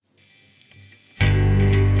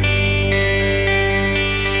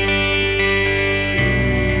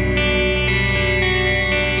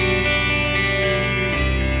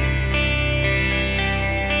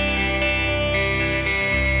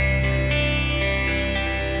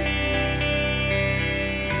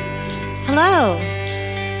Hello!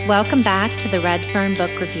 Welcome back to the Red Fern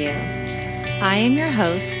Book Review. I am your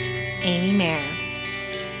host, Amy Mayer.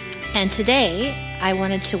 And today, I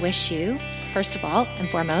wanted to wish you, first of all and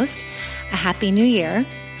foremost, a Happy New Year.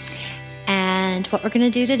 And what we're going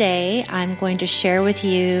to do today, I'm going to share with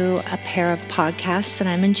you a pair of podcasts that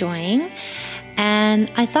I'm enjoying. And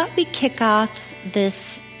I thought we'd kick off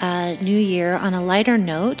this new year on a lighter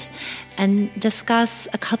note and discuss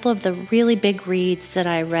a couple of the really big reads that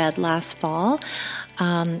I read last fall.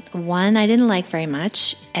 One I didn't like very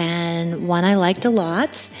much, and one I liked a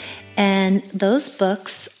lot. And those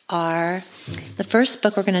books are, the first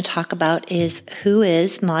book we're going to talk about is Who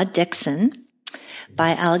is Maud Dixon by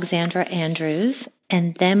Alexandra Andrews.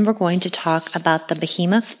 And then we're going to talk about the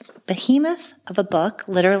behemoth of a book,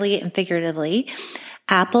 literally and figuratively,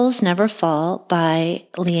 Apples Never Fall by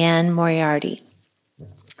Liane Moriarty.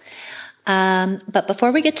 But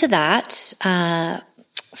before we get to that,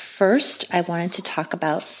 first I wanted to talk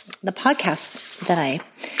about the podcasts that I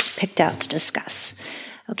picked out to discuss.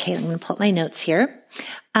 Okay, I'm going to pull up my notes here.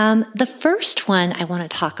 The first one I want to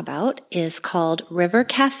talk about is called River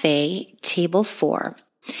Cafe Table 4.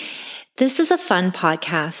 This is a fun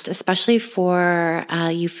podcast, especially for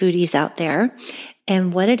you foodies out there.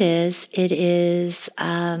 And what it is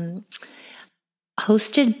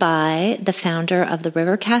hosted by the founder of the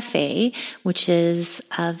River Cafe, which is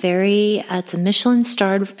it's a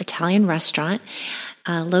Michelin-starred Italian restaurant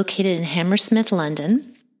located in Hammersmith, London.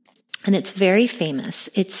 And it's very famous.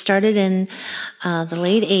 It started in the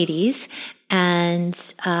late 80s, and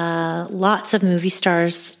lots of movie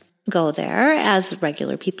stars go there, as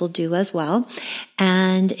regular people do as well.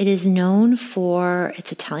 And it is known for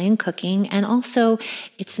its Italian cooking, and also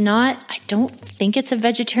I don't think it's a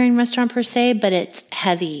vegetarian restaurant per se, but it's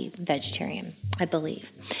heavy vegetarian, I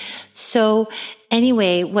believe. So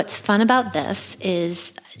anyway, what's fun about this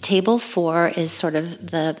is Table 4 is sort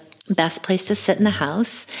of the best place to sit in the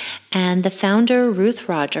house. And the founder, Ruth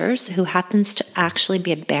Rogers, who happens to actually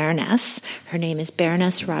be a baroness, her name is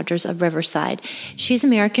Baroness Rogers of Riverside. She's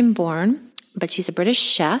American born, but she's a British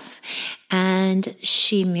chef, and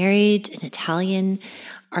she married an Italian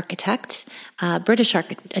architect,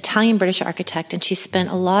 Italian-British architect, and she spent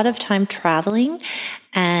a lot of time traveling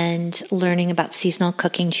and learning about seasonal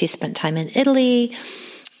cooking. She spent time in Italy,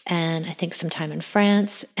 and I think some time in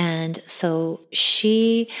France. And so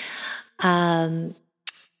she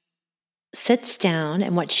sits down,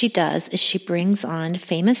 and what she does is she brings on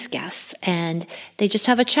famous guests, and they just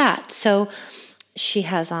have a chat. So she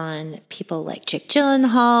has on people like Jake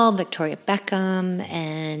Gyllenhaal, Victoria Beckham,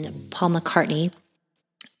 and Paul McCartney.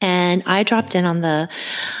 And I dropped in on the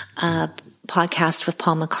podcast with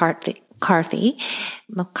Paul McCartney.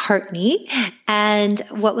 And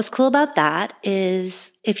what was cool about that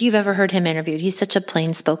is, if you've ever heard him interviewed, he's such a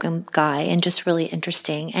plain-spoken guy and just really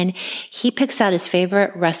interesting. And he picks out his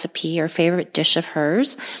favorite recipe or favorite dish of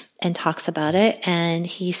hers and talks about it. And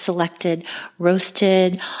he selected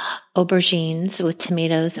roasted aubergines with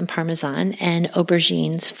tomatoes and Parmesan, and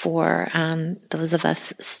aubergines for those of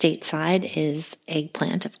us stateside is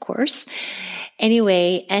eggplant, of course.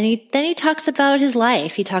 Anyway, and then he talks about his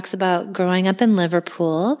life. He talks about growing up in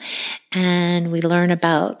Liverpool, and we learn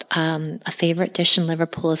about a favorite dish in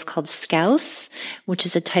Liverpool is called scouse, which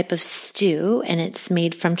is a type of stew, and it's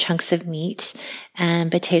made from chunks of meat and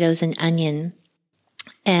potatoes and onion.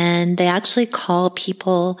 And they actually call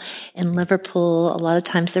people in Liverpool, a lot of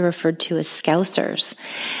times they're referred to as scousers,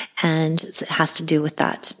 and it has to do with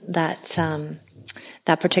that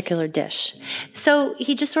particular dish. So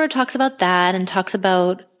he just sort of talks about that and talks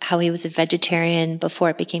about how he was a vegetarian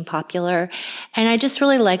before it became popular. And I just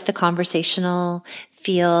really like the conversational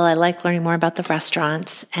feel. I like learning more about the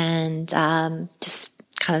restaurants and just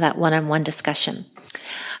kind of that one-on-one discussion.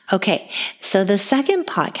 Okay, so the second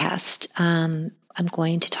podcast I'm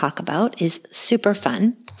going to talk about is super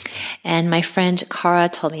fun. And my friend Cara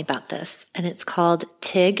told me about this, and it's called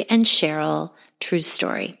Tig and Cheryl, True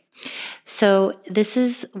Story. So this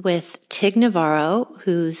is with Tig Navarro,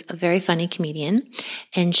 who's a very funny comedian,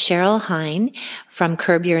 and Cheryl Hine from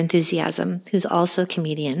Curb Your Enthusiasm, who's also a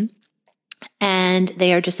comedian. And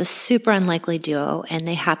they are just a super unlikely duo, and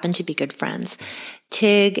they happen to be good friends.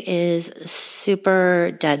 Tig is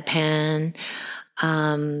super deadpan,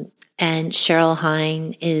 and Cheryl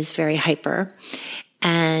Hine is very hyper.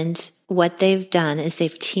 And what they've done is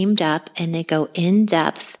they've teamed up and they go in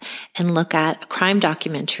depth and look at a crime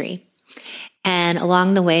documentary. And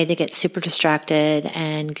along the way, they get super distracted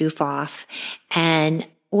and goof off. And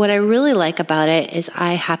what I really like about it is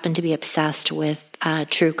I happen to be obsessed with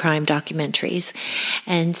true crime documentaries.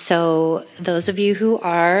 And so those of you who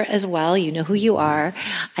are as well, you know who you are.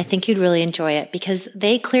 I think you'd really enjoy it because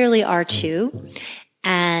they clearly are too.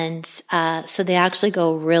 And so they actually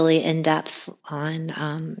go really in depth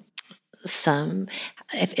on some.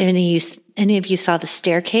 If any of you saw The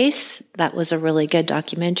Staircase, that was a really good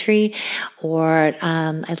documentary. Or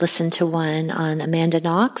I listened to one on Amanda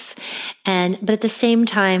Knox, but at the same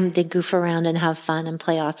time they goof around and have fun and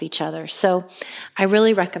play off each other. So I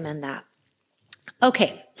really recommend that.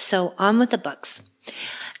 Okay, so on with the books.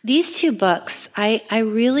 These two books, I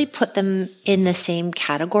really put them in the same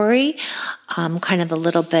category, kind of a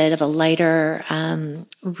little bit of a lighter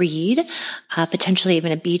read, potentially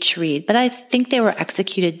even a beach read. But I think they were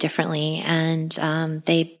executed differently, and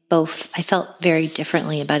I felt very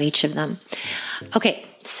differently about each of them. Okay,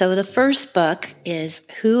 so the first book is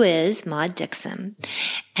Who is Maud Dixon?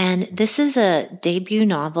 And this is a debut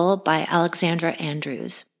novel by Alexandra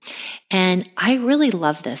Andrews. And I really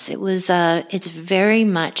love this. It's very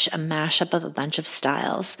much a mashup of a bunch of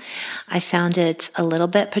styles. I found it a little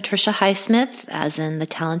bit Patricia Highsmith, as in the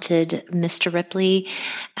talented Mr. Ripley.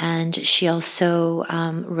 And she also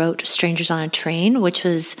wrote Strangers on a Train, which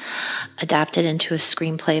was adapted into a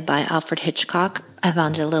screenplay by Alfred Hitchcock. I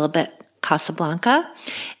found it a little bit Casablanca,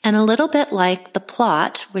 and a little bit like The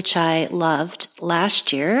Plot, which I loved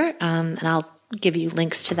last year. And I'll give you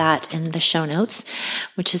links to that in the show notes,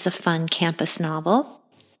 which is a fun campus novel.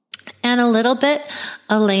 And a little bit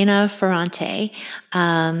Elena Ferrante,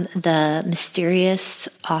 the mysterious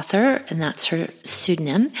author, and that's her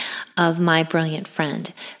pseudonym, of My Brilliant Friend.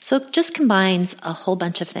 So it just combines a whole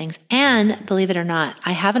bunch of things. And believe it or not,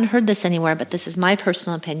 I haven't heard this anywhere, but this is my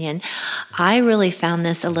personal opinion. I really found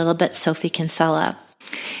this a little bit Sophie Kinsella,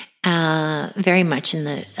 very much in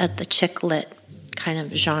the chick lit kind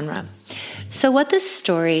of genre. So what this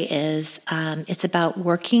story is, it's about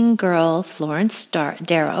working girl Florence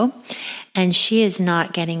Darrow, and she is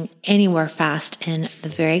not getting anywhere fast in the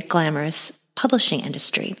very glamorous publishing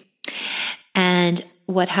industry. And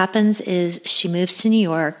what happens is she moves to New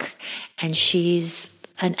York, and she's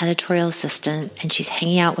an editorial assistant, and she's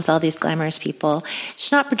hanging out with all these glamorous people.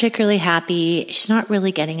 She's not particularly happy. She's not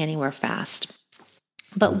really getting anywhere fast.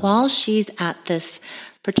 But while she's at this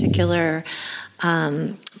particular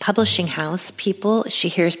publishing house, she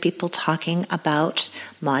hears people talking about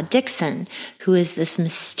Maud Dixon, who is this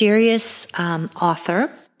mysterious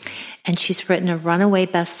author, and she's written a runaway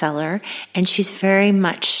bestseller, and she's very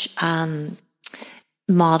much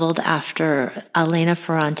modeled after Elena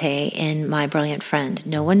Ferrante in My Brilliant Friend.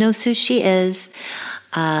 No one knows who she is,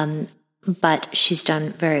 but she's done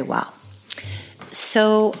very well.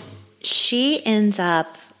 So she ends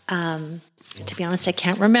up to be honest, I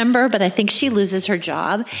can't remember, but I think she loses her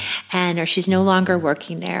job, or she's no longer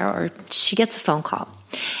working there, or she gets a phone call.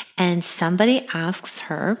 And somebody asks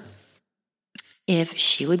her if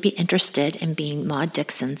she would be interested in being Maud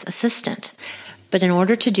Dixon's assistant. But in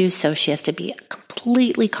order to do so, she has to be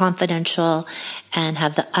completely confidential and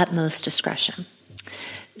have the utmost discretion.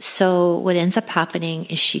 So what ends up happening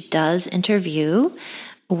is she does interview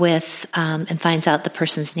with and finds out the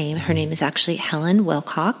person's name. Her name is actually Helen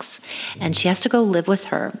Wilcox, and she has to go live with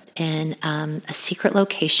her in a secret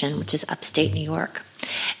location, which is upstate New York.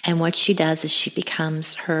 And what she does is she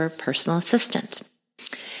becomes her personal assistant.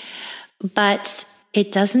 But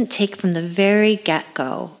it doesn't take from the very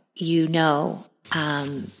get-go,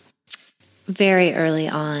 very early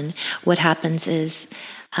on, what happens is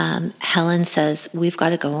Helen says, we've got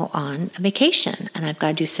to go on a vacation and I've got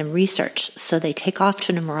to do some research. So they take off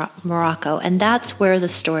to Morocco, and that's where the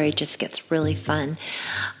story just gets really fun.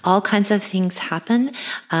 All kinds of things happen.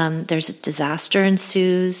 There's a disaster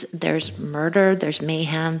ensues. There's murder. There's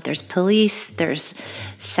mayhem. There's police. There's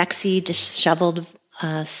sexy, disheveled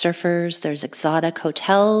surfers. There's exotic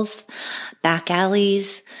hotels, back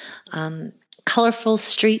alleys, colorful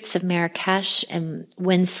streets of Marrakesh, and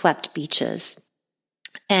windswept beaches.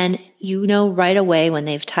 And right away when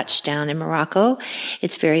they've touched down in Morocco,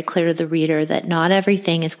 it's very clear to the reader that not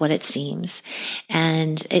everything is what it seems.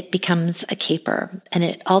 And it becomes a caper, and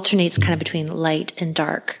it alternates kind of between light and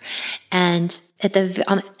dark. And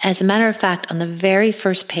as a matter of fact, on the very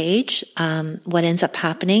first page, what ends up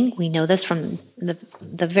happening, we know this from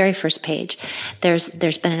the very first page, there's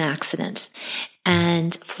been an accident.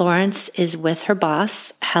 And Florence is with her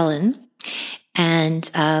boss, Helen, and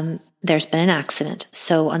there's been an accident.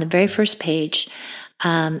 So on the very first page,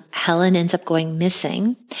 Helen ends up going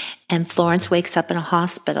missing, and Florence wakes up in a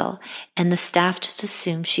hospital, and the staff just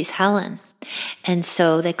assumes she's Helen. And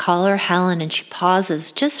so they call her Helen, and she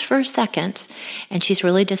pauses just for a second, and she's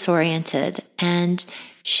really disoriented, and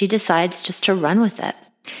she decides just to run with it.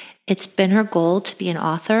 It's been her goal to be an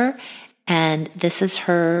author, and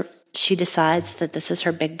she decides that this is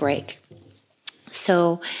her big break.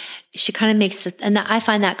 So she kind of makes it, and I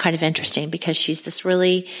find that kind of interesting because she's this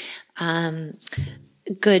really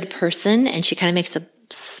good person, and she kind of makes a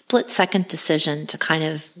split-second decision to kind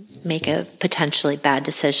of make a potentially bad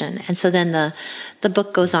decision. And so then the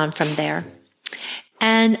book goes on from there.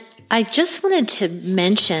 And I just wanted to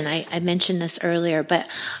mention, I mentioned this earlier, but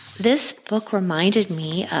this book reminded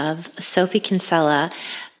me of Sophie Kinsella.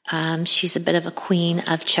 She's a bit of a queen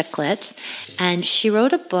of chick lit, and she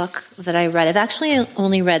wrote a book that I read. I've actually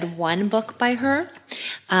only read one book by her,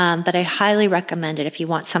 but I highly recommend it if you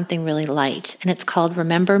want something really light. And it's called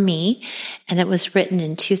Remember Me, and it was written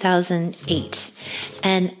in 2008.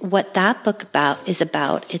 And what that book is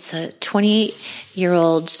about, it's a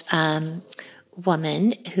 28-year-old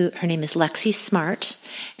woman her name is Lexi Smart,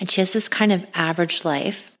 and she has this kind of average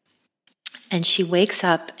life. And she wakes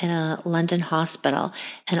up in a London hospital,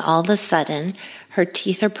 and all of a sudden, her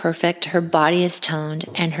teeth are perfect, her body is toned,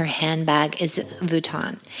 and her handbag is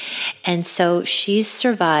Vuitton. And so she's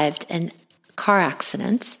survived a car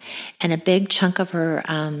accident, and a big chunk of her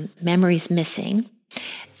memory's missing,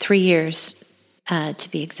 3 years to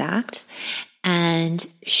be exact. And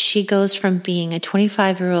she goes from being a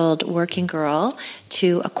 25-year-old working girl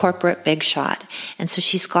to a corporate big shot. And so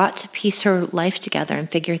she's got to piece her life together and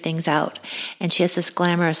figure things out. And she has this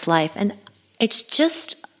glamorous life. And it's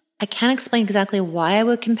just, I can't explain exactly why I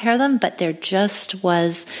would compare them, but there just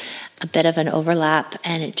was a bit of an overlap,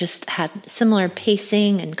 and it just had similar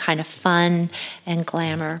pacing and kind of fun and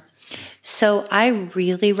glamour. So I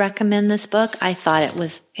really recommend this book. I thought it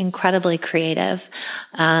was incredibly creative.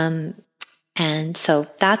 And so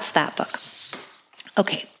that's that book.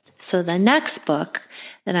 Okay, so the next book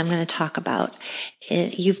that I'm going to talk about,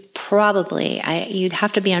 you'd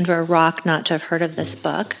have to be under a rock not to have heard of this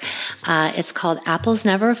book. It's called Apples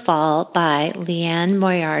Never Fall by Liane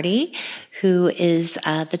Moriarty, who is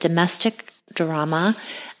the domestic drama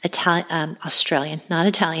Australian, not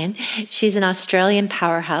Italian. She's an Australian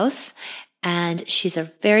powerhouse. And she's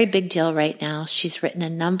a very big deal right now. She's written a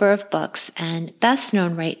number of books, and best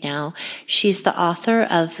known right now, she's the author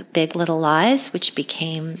of Big Little Lies, which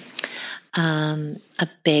became a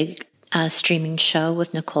big streaming show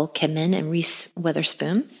with Nicole Kidman and Reese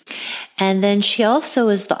Witherspoon. And then she also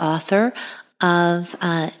is the author of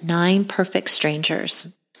 9 Perfect Strangers,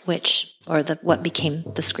 what became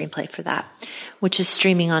the screenplay for that, which is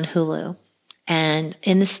streaming on Hulu and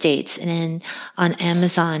in the States and on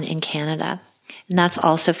Amazon in Canada. And that's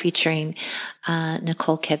also featuring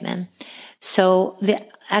Nicole Kidman. So the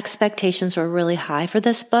expectations were really high for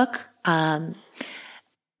this book,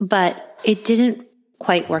 but it didn't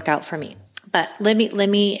quite work out for me. But let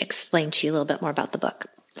me explain to you a little bit more about the book.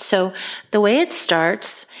 So the way it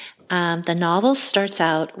starts, the novel starts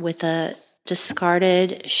out with a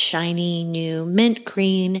discarded, shiny, new, mint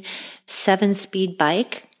green 7-speed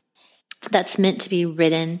bike that's meant to be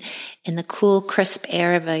ridden in the cool, crisp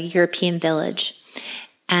air of a European village.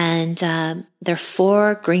 And their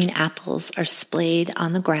 4 green apples are splayed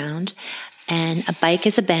on the ground, and a bike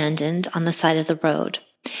is abandoned on the side of the road.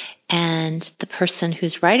 And the person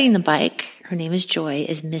who's riding the bike, her name is Joy,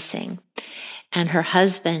 is missing. And her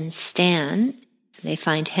husband, Stan, they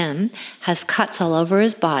find him, has cuts all over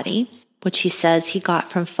his body, which he says he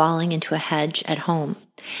got from falling into a hedge at home.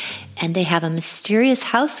 And they have a mysterious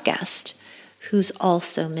house guest who's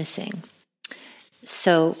also missing.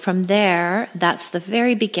 So from there, that's the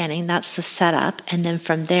very beginning, that's the setup, and then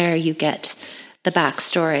from there you get the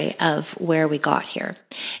backstory of where we got here.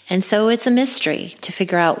 And so it's a mystery to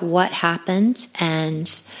figure out what happened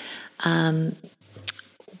and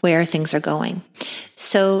where things are going.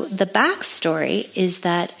 So the backstory is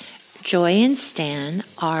that Joy and Stan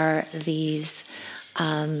are these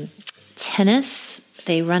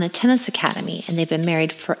they run a tennis academy, and they've been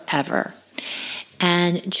married forever.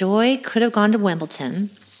 And Joy could have gone to Wimbledon,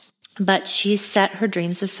 but she set her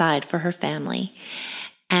dreams aside for her family.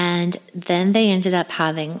 And then they ended up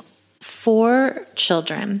having 4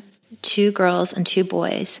 children, 2 girls and 2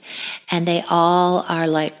 boys. And they all are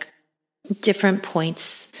like different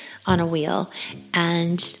points on a wheel.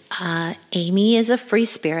 And Amy is a free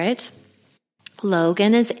spirit.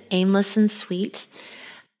 Logan is aimless and sweet.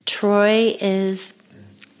 Troy is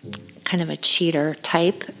kind of a cheater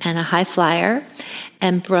type and a high flyer.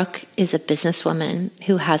 And Brooke is a businesswoman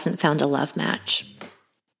who hasn't found a love match.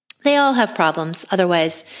 They all have problems.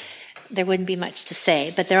 Otherwise, there wouldn't be much to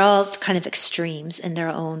say, but they're all kind of extremes in their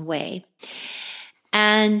own way.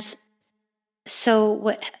 And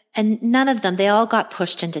so and none of them, they all got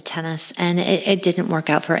pushed into tennis, and it didn't work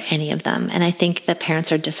out for any of them. And I think the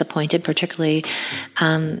parents are disappointed, particularly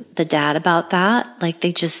the dad, about that. Like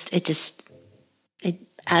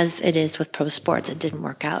as it is with pro sports, it didn't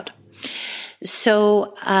work out.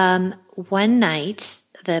 So one night,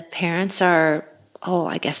 the parents are,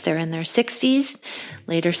 I guess they're in their 60s,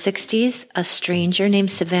 later 60s. A stranger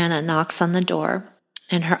named Savannah knocks on the door,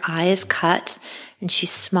 and her eye is cut, and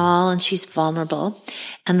she's small and she's vulnerable.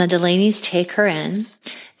 And the Delaney's take her in.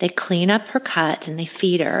 They clean up her cut and they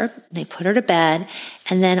feed her. They put her to bed.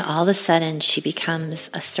 And then all of a sudden she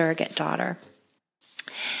becomes a surrogate daughter.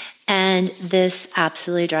 And this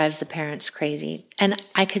absolutely drives the parents crazy. And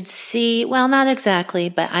I could see, well, not exactly,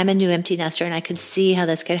 but I'm a new empty nester, and I could see how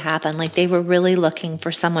this could happen. Like, they were really looking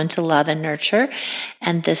for someone to love and nurture.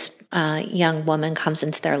 And this young woman comes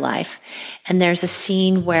into their life. And there's a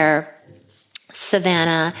scene where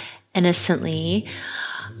Savannah innocently,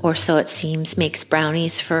 or so it seems, makes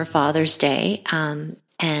brownies for Father's Day.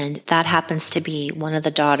 And that happens to be one of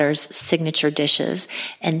the daughter's signature dishes.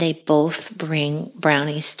 And they both bring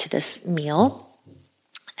brownies to this meal.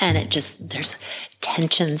 And there's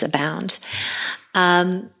tensions abound.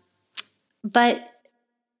 But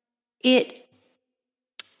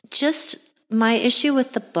my issue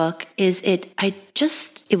with the book is it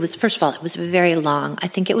was, first of all, it was very long. I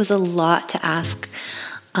think it was a lot to ask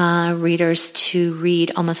readers to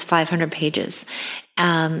read almost 500 pages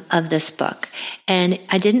of this book. And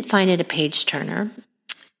I didn't find it a page turner.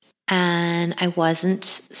 And I wasn't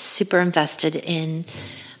super invested in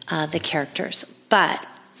the characters. But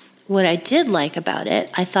what I did like about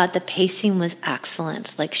it, I thought the pacing was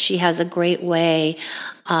excellent. Like, she has a great way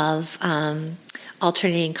of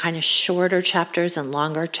alternating kind of shorter chapters and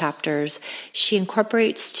longer chapters. She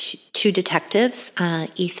incorporates two detectives,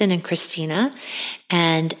 Ethan and Christina,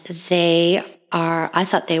 and I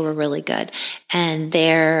thought they were really good. And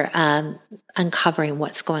they're uncovering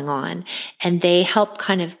what's going on. And they help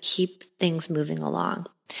kind of keep things moving along.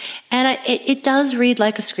 And it does read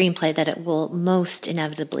like a screenplay that it will most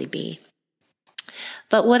inevitably be.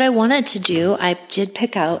 But what I wanted to do, I did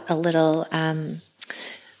pick out a little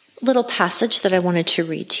passage that I wanted to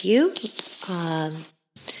read to you, just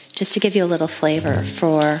to give you a little flavor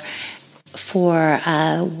for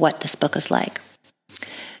what this book is like.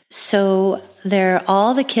 So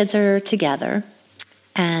all the kids are together,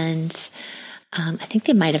 and I think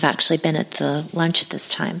they might have actually been at the lunch at this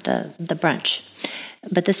time, the brunch.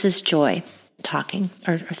 But this is Joy talking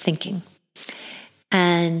or thinking.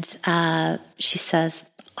 And she says,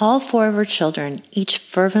 all four of her children each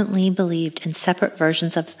fervently believed in separate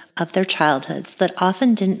versions of their childhoods that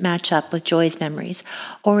often didn't match up with Joy's memories,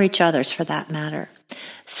 or each other's for that matter.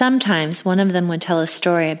 Sometimes one of them would tell a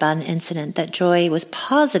story about an incident that Joy was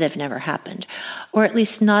positive never happened, or at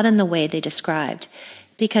least not in the way they described,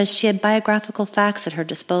 because she had biographical facts at her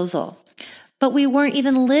disposal. But we weren't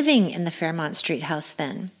even living in the Fairmont Street house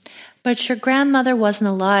then. But your grandmother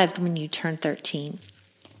wasn't alive when you turned 13.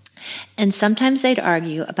 And sometimes they'd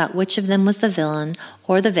argue about which of them was the villain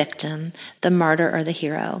or the victim, the martyr or the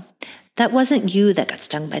hero. That wasn't you that got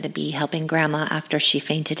stung by the bee helping Grandma after she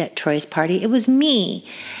fainted at Troy's party. It was me.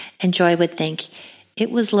 And Joy would think,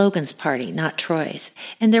 it was Logan's party, not Troy's.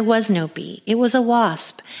 And there was no bee. It was a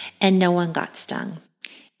wasp. And no one got stung.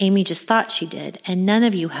 Amy just thought she did, and none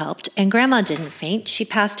of you helped, and Grandma didn't faint. She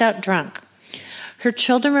passed out drunk. Her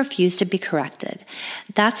children refused to be corrected.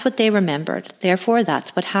 That's what they remembered. Therefore,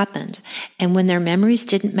 that's what happened. And when their memories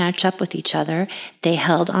didn't match up with each other, they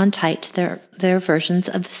held on tight to their versions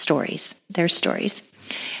of their stories,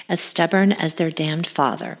 as stubborn as their damned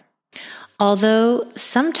father. Although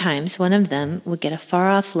sometimes one of them would get a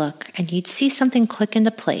far-off look and you'd see something click into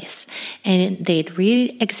place, and they'd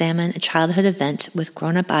re-examine a childhood event with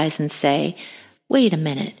grown-up eyes and say, wait a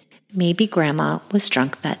minute, maybe Grandma was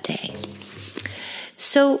drunk that day.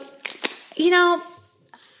 So,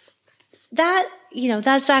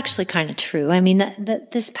 that's actually kind of true. I mean, that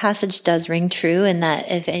this passage does ring true, in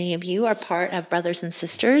that if any of you are part of brothers and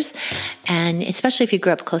sisters, and especially if you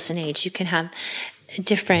grew up close in age, you can have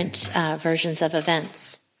different versions of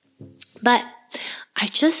events. But I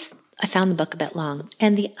found the book a bit long.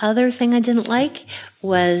 And the other thing I didn't like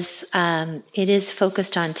was it is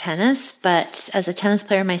focused on tennis, but as a tennis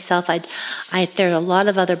player myself, there are a lot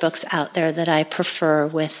of other books out there that I prefer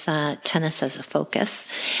with tennis as a focus.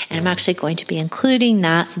 And I'm actually going to be including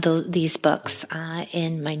these books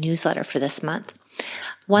in my newsletter for this month.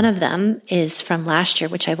 One of them is from last year,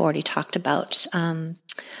 which I've already talked about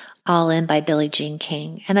All In by Billie Jean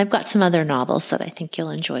King. And I've got some other novels that I think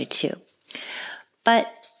you'll enjoy too. But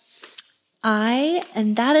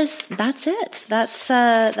that's it. That's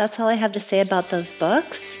all I have to say about those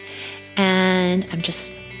books. And I'm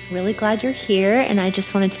just really glad you're here. And I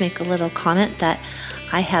just wanted to make a little comment that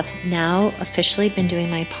I have now officially been doing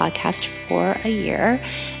my podcast for a year.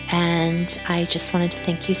 And I just wanted to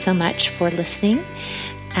thank you so much for listening.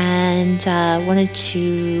 And wanted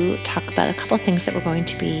to talk about a couple things that we're going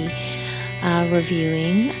to be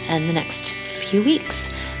reviewing in the next few weeks.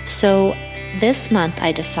 So this month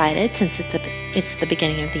I decided, since it's the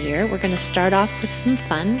beginning of the year, we're going to start off with some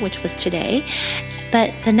fun, which was today.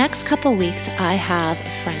 But the next couple weeks I have a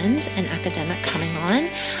friend, an academic, coming on,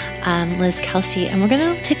 Liz Kelsey, and we're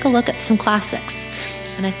going to take a look at some classics.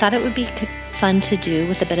 And I thought it would be fun to do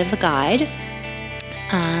with a bit of a guide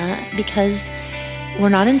because we're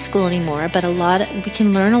not in school anymore, but we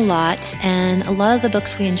can learn a lot, and a lot of the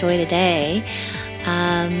books we enjoy today,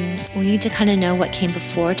 we need to kind of know what came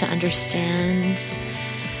before to understand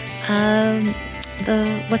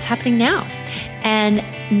what's happening now. And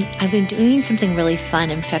I've been doing something really fun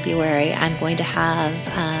in February. I'm going to have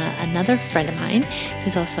another friend of mine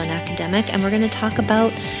who's also an academic, and we're going to talk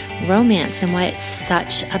about romance and why it's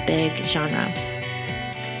such a big genre.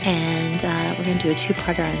 And we're going to do a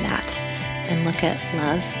two-parter on that and look at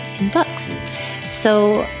love in books.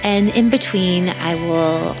 So, and in between, I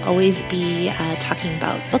will always be talking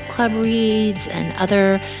about book club reads and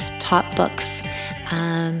other top books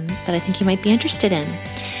that I think you might be interested in.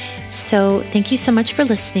 So thank you so much for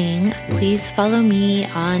listening. Please follow me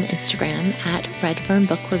on Instagram at Redfern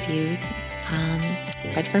Book Review,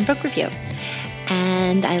 Redfern Book Review.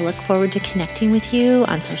 And I look forward to connecting with you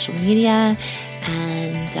on social media,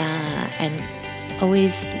 and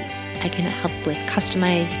I can help with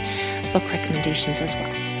customized book recommendations as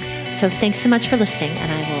well. So thanks so much for listening,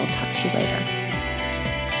 and I will talk to you later.